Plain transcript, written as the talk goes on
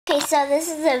Okay, so this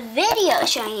is a video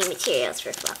showing you materials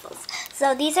for Fluffles.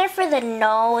 So these are for the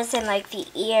nose and like the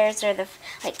ears or the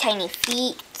like tiny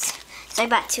feet. So I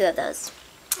bought 2 of those.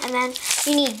 And then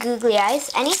you need googly eyes,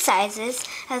 any sizes,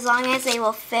 as long as they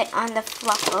will fit on the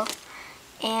Fluffle.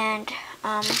 And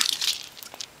I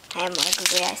have more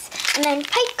googly eyes. And then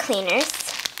pipe cleaners,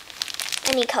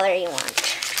 any color you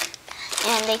want.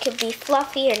 And they could be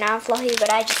fluffy or non-fluffy,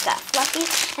 but I just got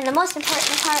fluffy. And the most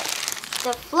important part,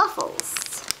 the Fluffles.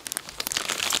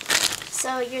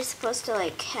 So you're supposed to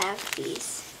like have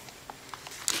these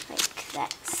like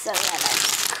that, so yeah,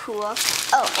 that's cool.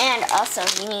 Oh, and also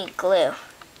you need glue.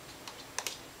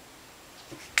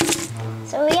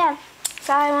 So yeah, that's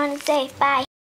all I wanted to say. Bye.